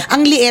na hirap.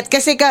 ang liit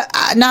kasi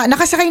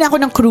nakasakay na ako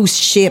ng cruise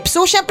ship.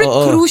 So, syempre,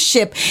 cruise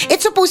ship,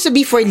 it's supposed to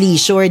be for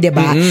leisure,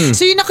 diba?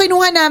 So, yung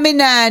nakinuha namin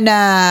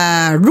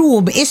na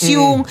room is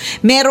yung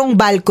merong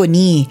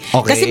balcony.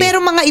 Okay. Kasi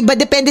merong mga iba,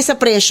 depende sa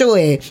presyo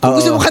eh. Kung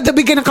gusto mo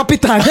katabi ka ng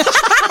kapitan.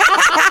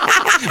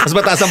 Mas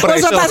mataas ang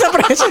presyo. Mas mataas ang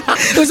presyo.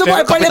 Gusto mo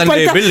Capital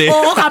level eh.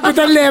 Oo,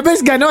 capital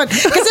levels, ganon.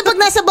 Kasi pag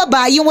nasa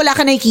baba, yung wala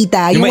ka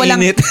nakikita. Yung walang,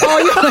 mainit. yung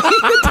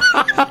mainit.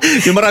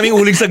 Yung maraming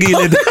uling sa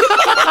gilid.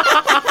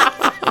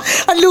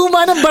 Ang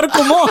luma ng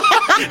barko mo.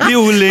 May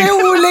uling. May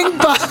uling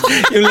pa.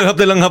 Yung langhap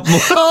na langhap mo.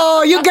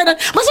 Yung ganon.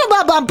 Mas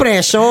mababa ang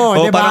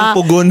presyo, di ba? Parang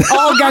pugon.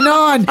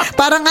 Ganon.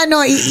 Parang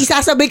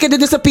isasabay ka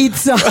doon sa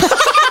pizza.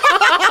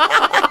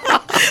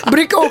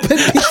 Brick open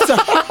pizza.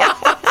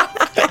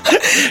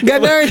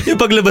 Ganun. Yung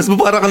paglabas mo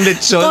parang kang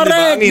lechon,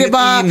 Correct, di diba?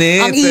 ba?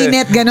 Ang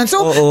init, ganun.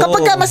 So, Oo.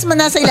 kapag ka mas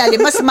nasa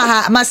ilalim,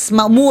 mas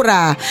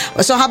mura.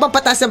 So, habang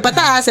pataas ng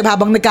pataas,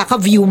 habang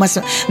nagkaka-view, mas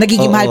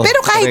nagiging Oo, mahal. Pero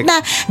kahit correct. na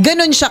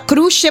ganun siya,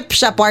 cruise ship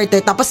siya,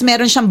 partner, tapos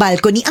meron siyang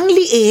balcony, ang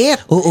liit.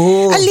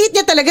 Oo. Ang liit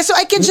niya talaga. So,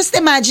 I can just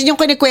imagine yung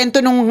kinikwento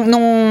nung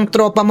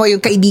tropa mo,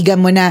 yung kaibigan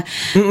mo na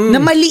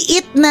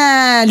maliit na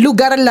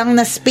lugar lang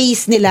na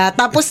space nila,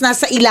 tapos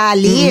nasa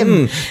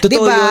ilalim.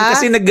 Totoo Diba? yun.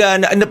 Kasi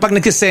pag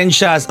nagsisend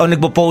siya o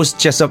nagpo-post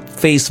siya sa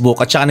Facebook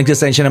at saka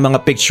nagsisend siya ng mga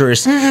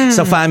pictures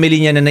sa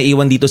family niya na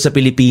naiwan dito sa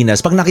Pilipinas,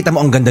 pag nakita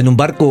mo ang ganda ng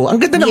barko, ang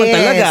ganda naman Yes.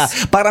 talaga.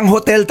 Parang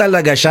hotel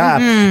talaga siya.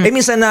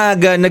 Minsan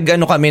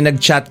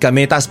nag-chat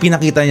kami, tapos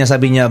pinakita niya,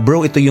 sabi niya,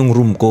 bro, ito yung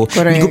room ko.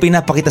 Correct. Hindi ko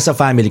pinapakita sa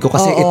family ko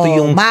kasi Oo, ito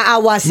yung...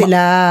 maawa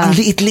sila. Ang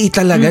liit-liit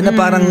talaga na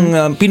parang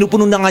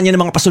pinupuno na nga niya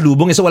ng mga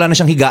pasalubong so wala na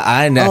siyang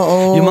higaan.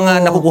 Oo. Yung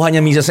mga nakukuha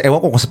niya minsan sa ewan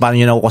ko kung paano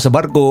niya nakukuha sa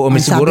barko o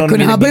may siguro Sabi ko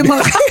na ba yung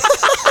mga...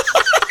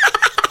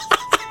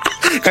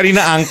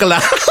 kanina angkla.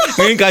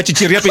 Ngayon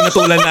kachichirya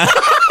pinatulan na.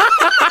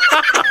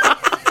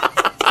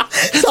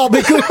 Sabi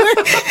ko,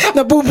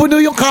 napupuno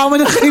yung kama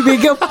ng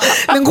kaibigan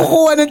nang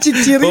kukuha ng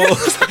chichirya. Oo.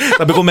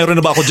 Sabi ko meron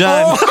na ba ako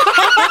dyan? Oo.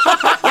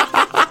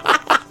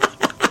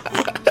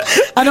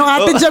 Anong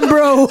atin dyan,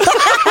 bro?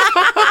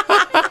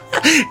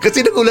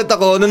 Kasi nagulat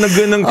ako nung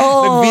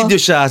nag-video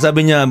siya.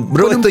 Sabi niya,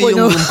 bro, ito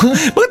Punong-puno. yung...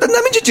 Bakit ang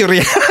namin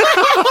chichirya?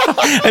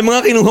 Ay,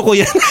 mga kinuha ko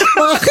yan.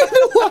 Mga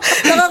kanuha.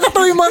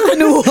 Nakakatawa yung mga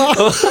kanuha.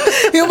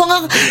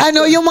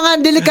 yung mga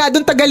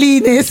delikadong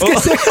tagalinis.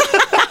 Kasi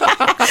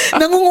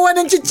nangunguha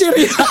ng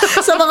chichirya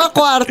sa mga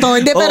kwarto.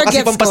 Hindi, pero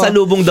kasi gets ko.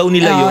 pampasalubong daw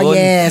nila Oh,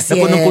 yun. yes,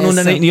 Napunong-puno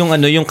yes.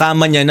 na yung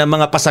kama niya ng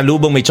mga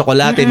pasalubong. May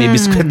tsokolate, may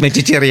biskwit, may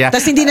chichirya.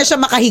 Tapos hindi na siya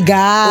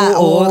makahiga.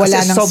 Oo, Wala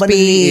kasi nang sobrang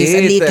space.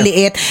 Ang liit.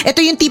 liit-liit. Ito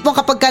yung tipong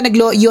kapag ka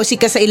nagyosi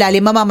ka sa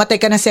ilalim,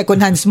 mamamatay ka ng second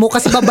hand smoke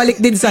kasi babalik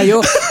din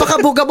sa'yo.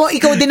 Pakabuga mo,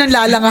 ikaw din ang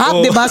lalanghap,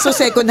 Oo. di ba? So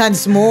second hand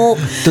smoke.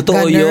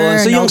 Totoo Ganun, yun.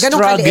 So yung ganun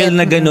struggle kaliit.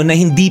 na gano'n na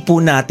hindi po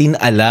natin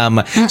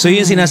alam. So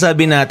yung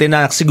sinasabi natin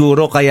na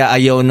siguro kaya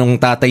ayaw nung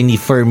tatay ni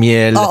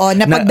Fermiel. Oo,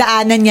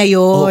 napagdaanan niya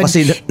yun. Oo,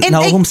 kasi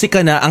nahuhumsik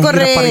ka na, ang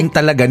hirap pa rin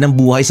talaga ng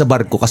buhay sa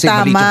barko kasi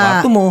maliit yung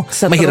kwarto mo,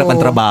 Sa mahirap true. ang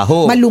trabaho.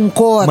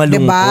 Malungkot,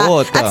 diba?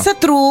 Malungkot. At sa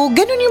true,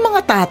 ganun yung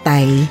mga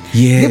tatay.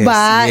 Yes,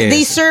 diba? yes.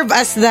 They serve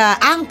as the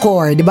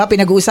anchor, diba?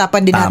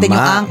 Pinag-uusapan din natin Tama.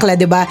 yung angkla,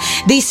 diba?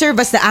 They serve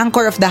as the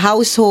anchor of the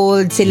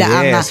household. Sila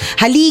ang Yes.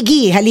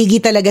 haligi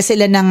talaga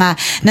sila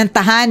ng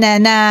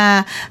tahanan na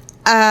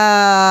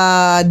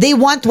they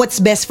want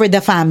what's best for the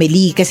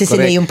family kasi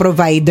sila Correct. yung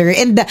provider.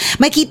 And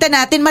makita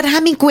natin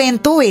maraming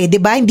kwento di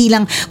ba? Hindi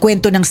lang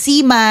kwento ng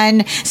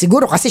seaman.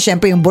 Siguro kasi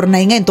syempre yung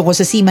Bornay ngayon tungkol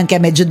sa seaman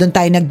kaya medyo doon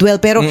tayo nagdwell.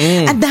 Pero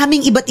ang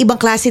daming iba't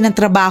ibang klase ng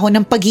trabaho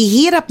ng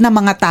paghihirap ng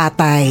mga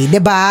tatay. Di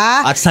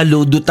ba? At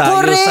saludo tayo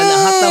Correct. sa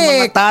lahat ng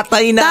mga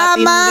tatay natin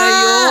Tama.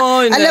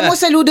 ngayon. Alam mo,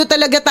 saludo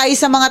talaga tayo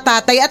sa mga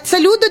tatay at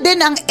saludo din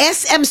ang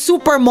SM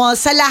Supermall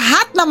sa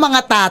lahat ng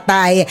mga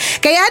tatay.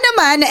 Kaya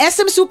naman,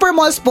 SM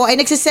Supermalls po ay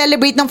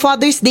nagsiselebrate ng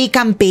Father's Day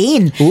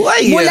campaign.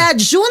 Uy! Mula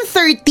June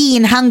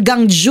 13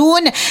 hanggang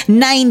June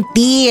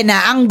 19.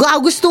 Ang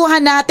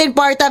kagustuhan natin,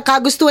 ang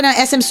kagustuhan ng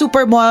SM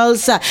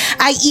Supermalls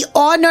ay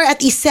i-honor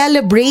at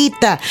i-celebrate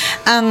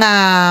ang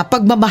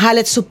pagmamahal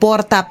at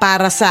suporta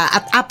para sa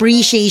at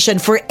appreciation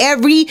for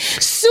every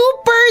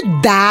super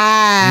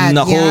dad.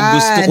 Naku,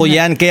 gusto ko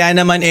yan. Kaya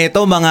naman ito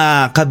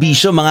mga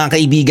kabisyo, mga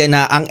kaibigan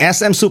na ang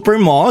SM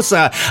Supermalls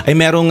ay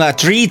merong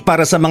treat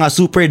para sa mga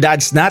super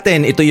dads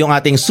natin. Ito yung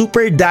ating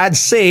Super Dad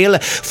Sale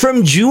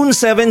from June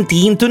 17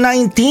 to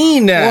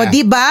 19. O,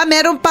 diba?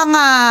 Meron pang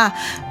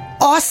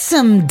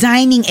awesome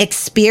dining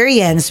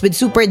experience with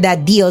Super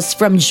Dad deals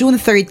from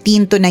June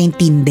 13 to 19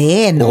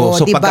 din.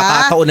 So diba?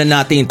 pagkakataon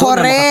na natin ito na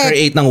Correct.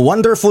 makakreate ng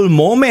wonderful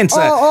moments.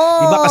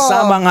 Diba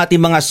kasama ang ating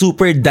mga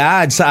super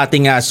dad sa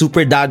ating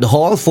Super Dad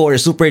Hall for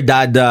Super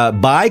Dad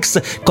bikes,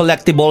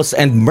 collectibles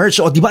and merch.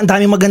 O diba ang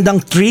daming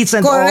magandang treats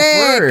and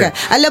offer. Correct.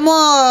 Alam mo,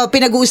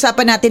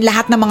 pinag-uusapan natin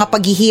lahat ng mga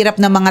paghihirap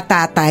ng mga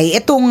tatay.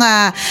 Itong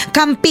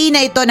campaign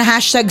na ito na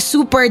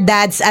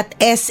 #SuperDads at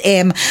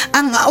SM,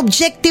 ang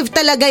objective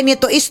talaga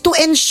nito is to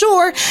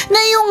ensure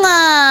na yung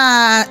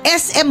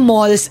SM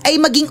malls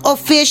ay maging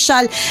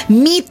official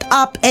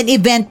meet-up and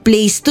event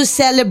place to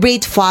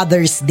celebrate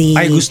Father's Day.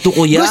 Ay, gusto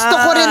ko yan. Gusto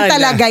ko rin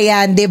talaga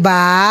yan, di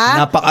ba?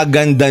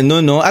 Napakaganda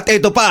nun, no? At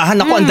ito pa,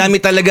 naku, ang dami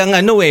talagang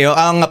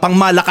ang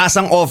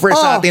pangmalakasang offer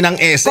sa atin ng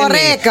SM.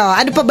 Correct.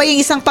 Ano pa ba yung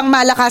isang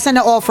pangmalakasan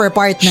na offer,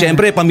 partner?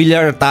 Siyempre,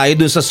 pamilyar tayo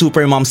dun sa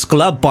Super Moms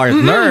Club,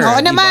 partner.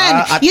 Oo diba?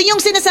 naman. At Yun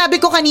yung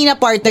sinasabi ko kanina,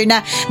 partner, na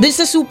dun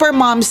sa Super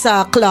Moms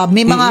Club,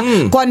 may mga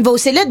convo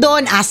sila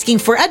doon, ask asking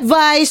for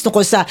advice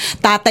tungkol sa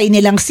tatay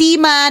nilang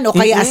seaman o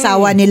kaya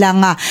asawa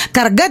nilang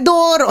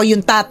kargador o yung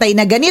tatay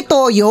na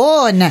ganito,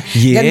 yun.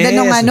 Yes. Ganda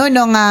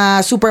nung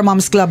Super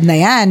Moms Club na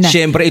yan.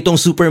 Siyempre,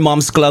 itong Super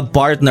Moms Club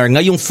partner,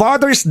 ngayong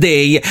Father's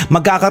Day,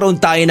 magkakaroon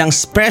tayo ng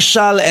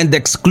special and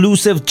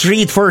exclusive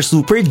treat for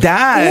Super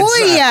Dads.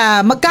 Uy,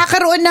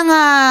 magkakaroon ng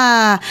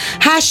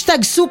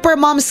hashtag Super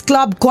Moms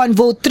Club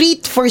Convo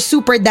Treat for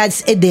Super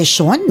Dads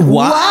Edition.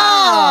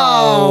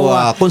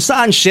 Wow! Kung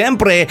saan,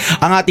 syempre,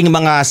 ang ating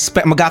mga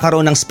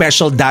magkakaroon ng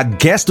special dad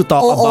guest to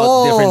talk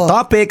about different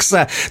topics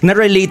na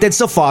related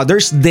sa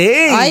Father's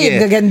Day. Ay,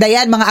 gaganda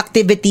yan. Mga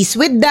activities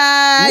with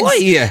dads.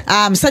 Uy!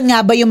 Saan nga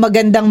ba yung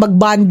magandang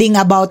mag-bonding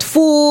about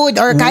food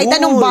or kahit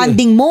anong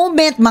bonding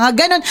moment, mga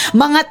ganon,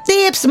 mga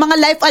tips, mga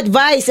life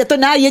advice. Ito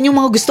na, yan yung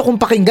mga gusto kong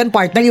pakinggan,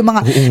 partner, yung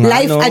mga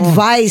life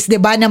advice, 'di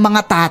ba, ng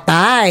mga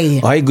tatay.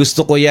 Ay,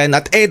 gusto ko yan.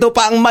 At ito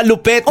pa ang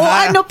malupit,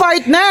 ano,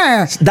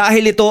 partner?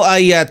 Dahil ito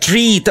ay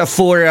treat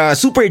for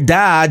Super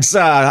Dads,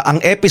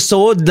 ang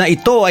episode na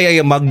ito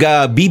ay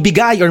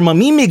magbibigay or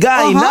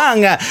mamimigay ng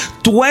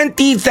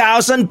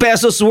 20,000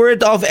 pesos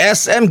worth of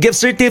SM gift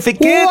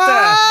certificate.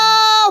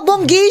 Wow!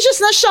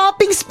 Bongacious na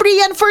shopping spree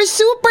yan for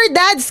Super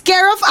Dads,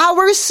 care of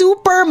our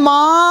Super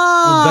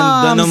Moms. Ang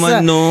ganda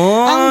naman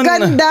nun. Ang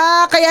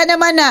ganda. Kaya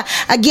naman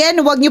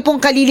again, huwag niyo pong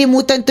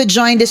kalilimutan to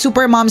join the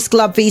Super Moms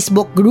Club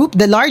Facebook group,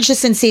 the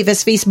largest and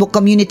safest Facebook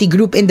community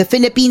group in the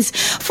Philippines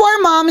for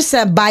moms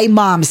by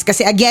moms.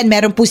 Kasi again,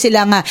 meron po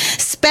silang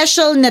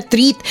special na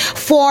treat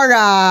for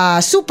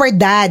Super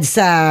Dads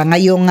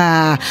ngayong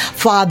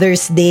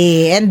Father's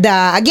Day. And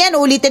again,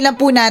 ulitin lang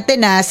po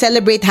natin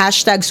celebrate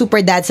hashtag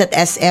Super Dads at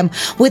SM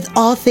with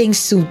all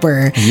things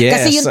super. Yes.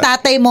 Kasi yung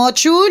tatay mo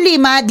truly,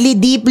 madly,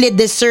 deeply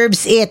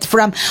deserves it.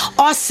 From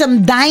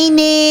awesome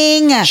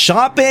dining,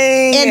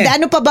 shopping, and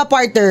ano pa ba,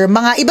 partner?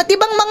 Mga iba't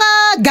ibang mga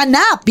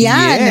ganap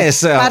yan.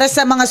 Yes. Para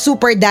sa mga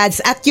Super Dads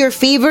at your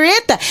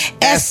favorite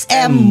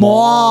SM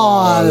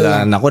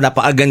Mall. Naku,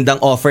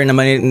 napakagandang offer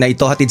naman na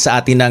ito hatid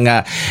sa atin ng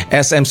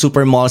SM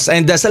Super Malls.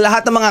 And sa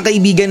lahat ng mga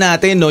kaibigan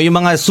natin, yung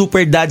mga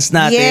Super Dads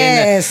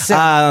natin,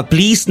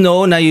 please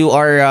know na you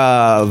are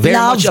very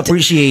much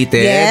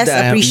appreciated. Yes,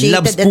 appreciated.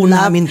 Loves po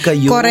namin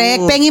kayo.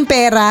 Correct. Penging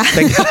pera.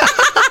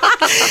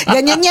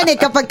 Ganyan yan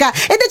kapag ka.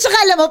 And then saka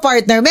alam mo,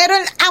 partner,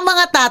 meron ang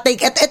mga tatay,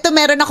 at ito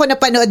meron ako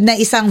napanood na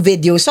isang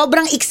video,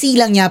 sobrang iksi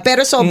lang niya,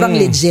 pero sobrang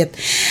legit.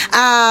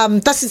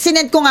 Tapos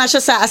sinend ko nga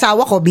siya sa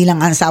asawa ko,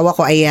 bilang ang asawa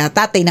ko ay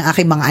tatay ng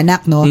aking mga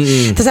anak, no?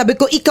 Tapos sabi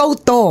ko, ikaw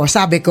to,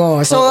 sabi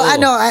ko. So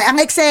ang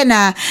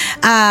eksena,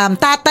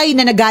 tatay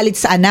na nagalit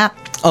sa anak.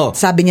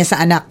 Sabi niya sa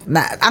anak,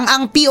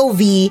 ang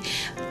POV,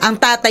 ang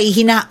tatay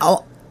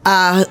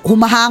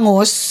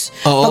humahangos,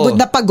 pagod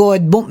na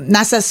pagod,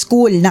 nasa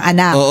school ng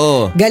anak.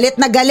 Galit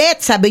na galit.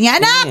 Sabi niya,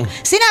 anak,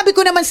 sinabi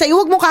ko naman sa'yo,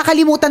 huwag mo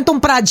kakalimutan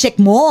tong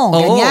project mo.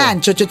 Ganyan,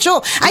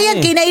 chuchuchu.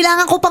 Ayan,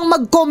 kinailangan ko pang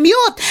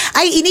mag-commute.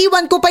 Ay,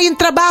 iniwan ko pa yung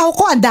trabaho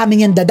ko. Ang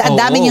dami niyang ang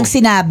dami niyang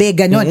sinabi.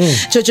 Ganon.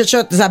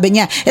 Chuchuchu. Sabi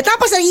niya,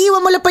 tapos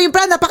iiwan mo lang pa yung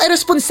plan,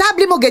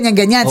 napaka-irresponsible mo,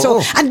 ganyan. So,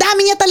 ang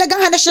dami niya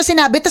talagang hanas siya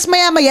sinabi. Tapos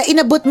maya-maya,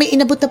 may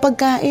inabot na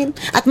pagkain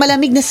at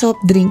malamig na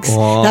soft drinks.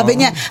 Sabi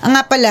niya,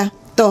 nga pala,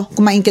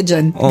 kumain ka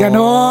dyan.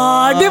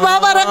 Ganon. Di ba?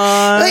 Parang,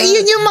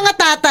 yun yung mga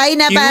tatay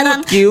na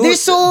parang, they're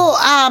so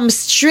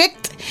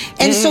strict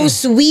and so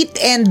sweet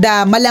and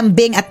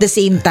malambing at the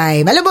same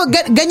time. Alam mo,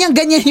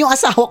 ganyan-ganyan yung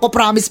asawa ko,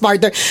 promise,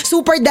 partner.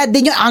 Super dad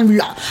din yun. Ang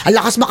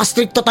lakas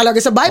makastricto talaga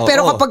sa bahay.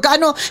 Pero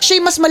kapag siya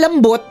mas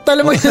malambot,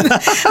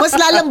 mas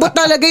lalambot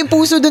talaga yung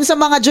puso dun sa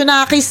mga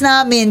junakis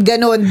namin.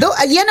 Ganon.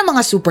 Yan ang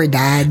mga super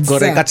dads.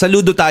 Correct. At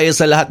saludo tayo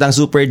sa lahat ng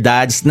super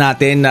dads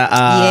natin na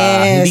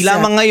hindi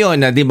lamang ngayon,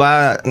 di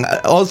ba?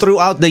 All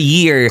throughout the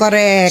year.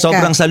 Correct.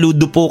 Sobrang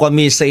saludo po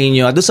kami sa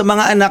inyo. Doon sa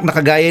mga anak na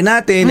kagaya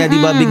natin, di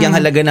ba, bigyang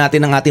halaga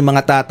natin ang ating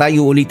mga tatay.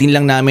 Uulitin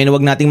lang namin,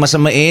 huwag nating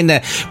masamain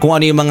kung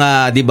ano yung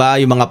mga, di ba,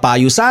 yung mga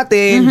payo sa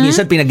atin.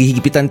 Minsan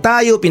pinaghihigipitan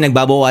tayo,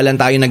 pinagbabawalan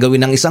tayo na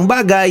gawin ng isang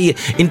bagay.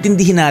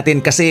 Intindihin natin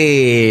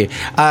kasi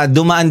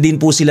dumaan din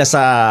po sila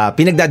sa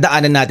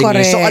pinagdadaanan natin.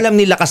 So alam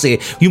nila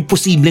kasi yung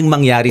posibleng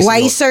mangyari.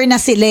 Wiser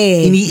na sila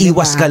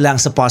Iniiwas ka lang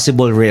sa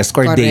possible risk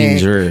or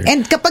danger.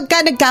 And kapag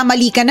ka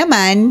nagkamali ka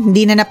naman,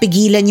 hindi na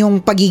napigilan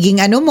yung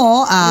pagiging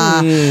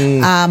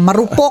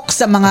marupok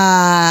sa mga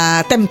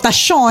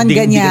temptasyon,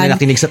 ganyan. Hindi ka na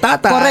nakinig sa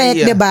tatay. Correct,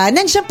 diba?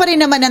 Nandiyan pa rin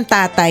naman ang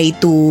tatay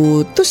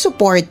to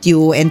support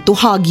you and to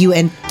hug you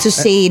and to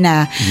say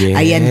na,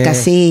 ayan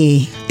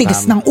kasi,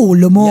 tigas ng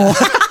ulo mo.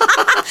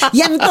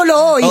 Yan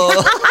tuloy.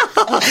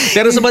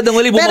 Pero sa bandang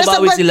huli,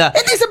 bumabawi sila.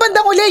 Hindi, sa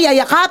bandang huli,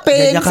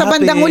 yayakapin. Sa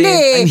bandang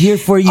huli. I'm here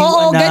for you,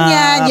 anak.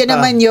 Ganyan. Yan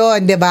naman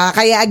yun, diba?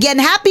 Kaya again,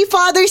 happy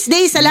Father's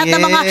Day sa lahat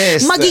ng mga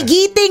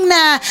magigiting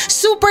na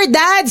super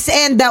dads.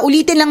 And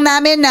ulitin lang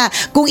namin na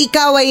kung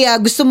ikaw ay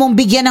gusto mong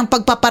bigyan ng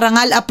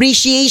pagpaparangal,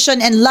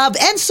 appreciation, and love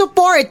and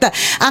support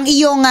ang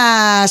iyong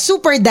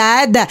super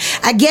dad.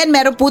 Again,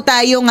 meron po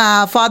tayong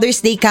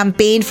Father's Day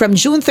campaign from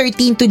June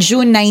 13 to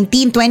June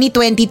 19,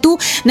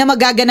 2022 na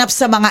magaganap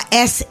sa mga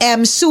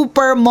SM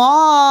Super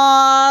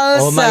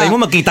Malls. Malay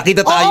mo,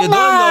 magkita-kita tayo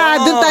doon. no?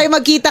 Doon tayo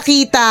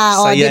magkita-kita.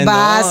 O, Saya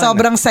diba? nun.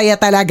 Sobrang saya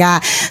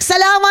talaga.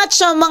 Salamat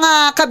sa mga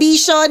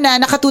kabisyo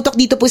na nakatutok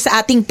dito po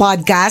sa ating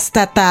podcast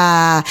at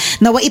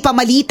nawa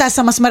ipamalita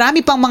sa mas marami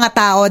pang mga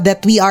tao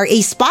that we are a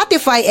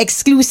Spotify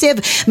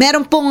exclusive.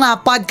 Meron pong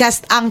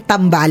podcast Ang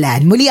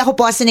Tambalan. Muli ako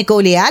po si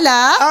Nicole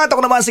Leala. At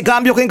ako naman si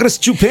Cambio King Chris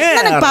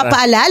Chuper. Na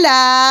nagpapaalala,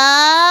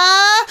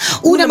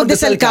 una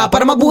magdasal ka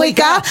para mabuhay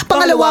ka,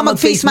 pangalawa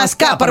mag-face mask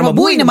ka para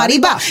mabuhay na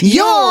mariba.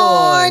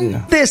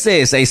 Yon! This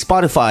is a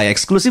Spotify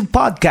exclusive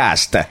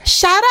podcast.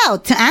 Shout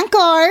out to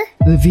Anchor!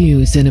 The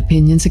views and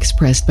opinions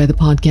expressed by the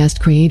podcast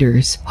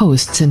creators,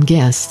 hosts, and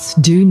guests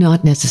do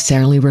not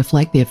necessarily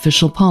reflect the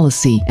official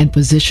policy and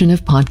position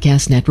of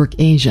Podcast Network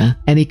Asia.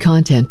 Any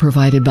content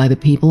provided by the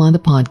people on the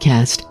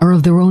podcast are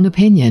of their own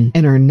opinion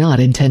and are not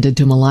intended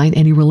to malign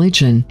any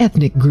religion,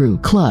 ethnic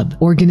group, club,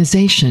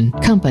 organization,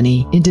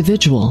 company,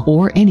 individual,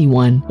 or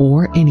anyone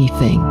or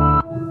anything.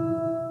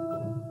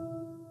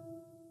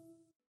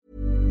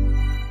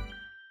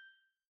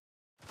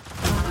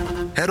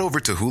 Head over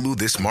to Hulu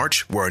this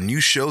March, where our new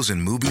shows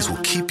and movies will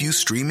keep you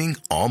streaming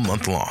all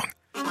month long.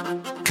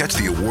 Catch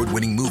the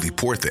award-winning movie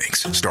Poor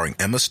Things, starring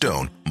Emma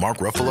Stone, Mark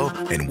Ruffalo,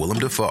 and Willem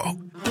Dafoe.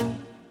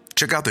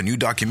 Check out the new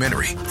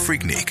documentary,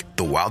 Freaknik,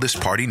 The Wildest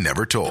Party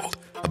Never Told,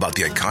 about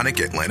the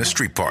iconic Atlanta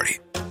Street Party.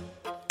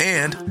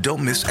 And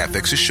don't miss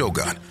FX's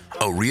Shogun,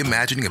 a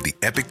reimagining of the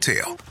epic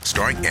tale,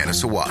 starring Anna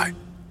Sawai.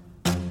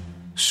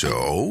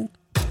 So,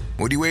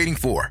 what are you waiting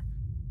for?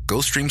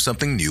 Go stream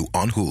something new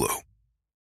on Hulu.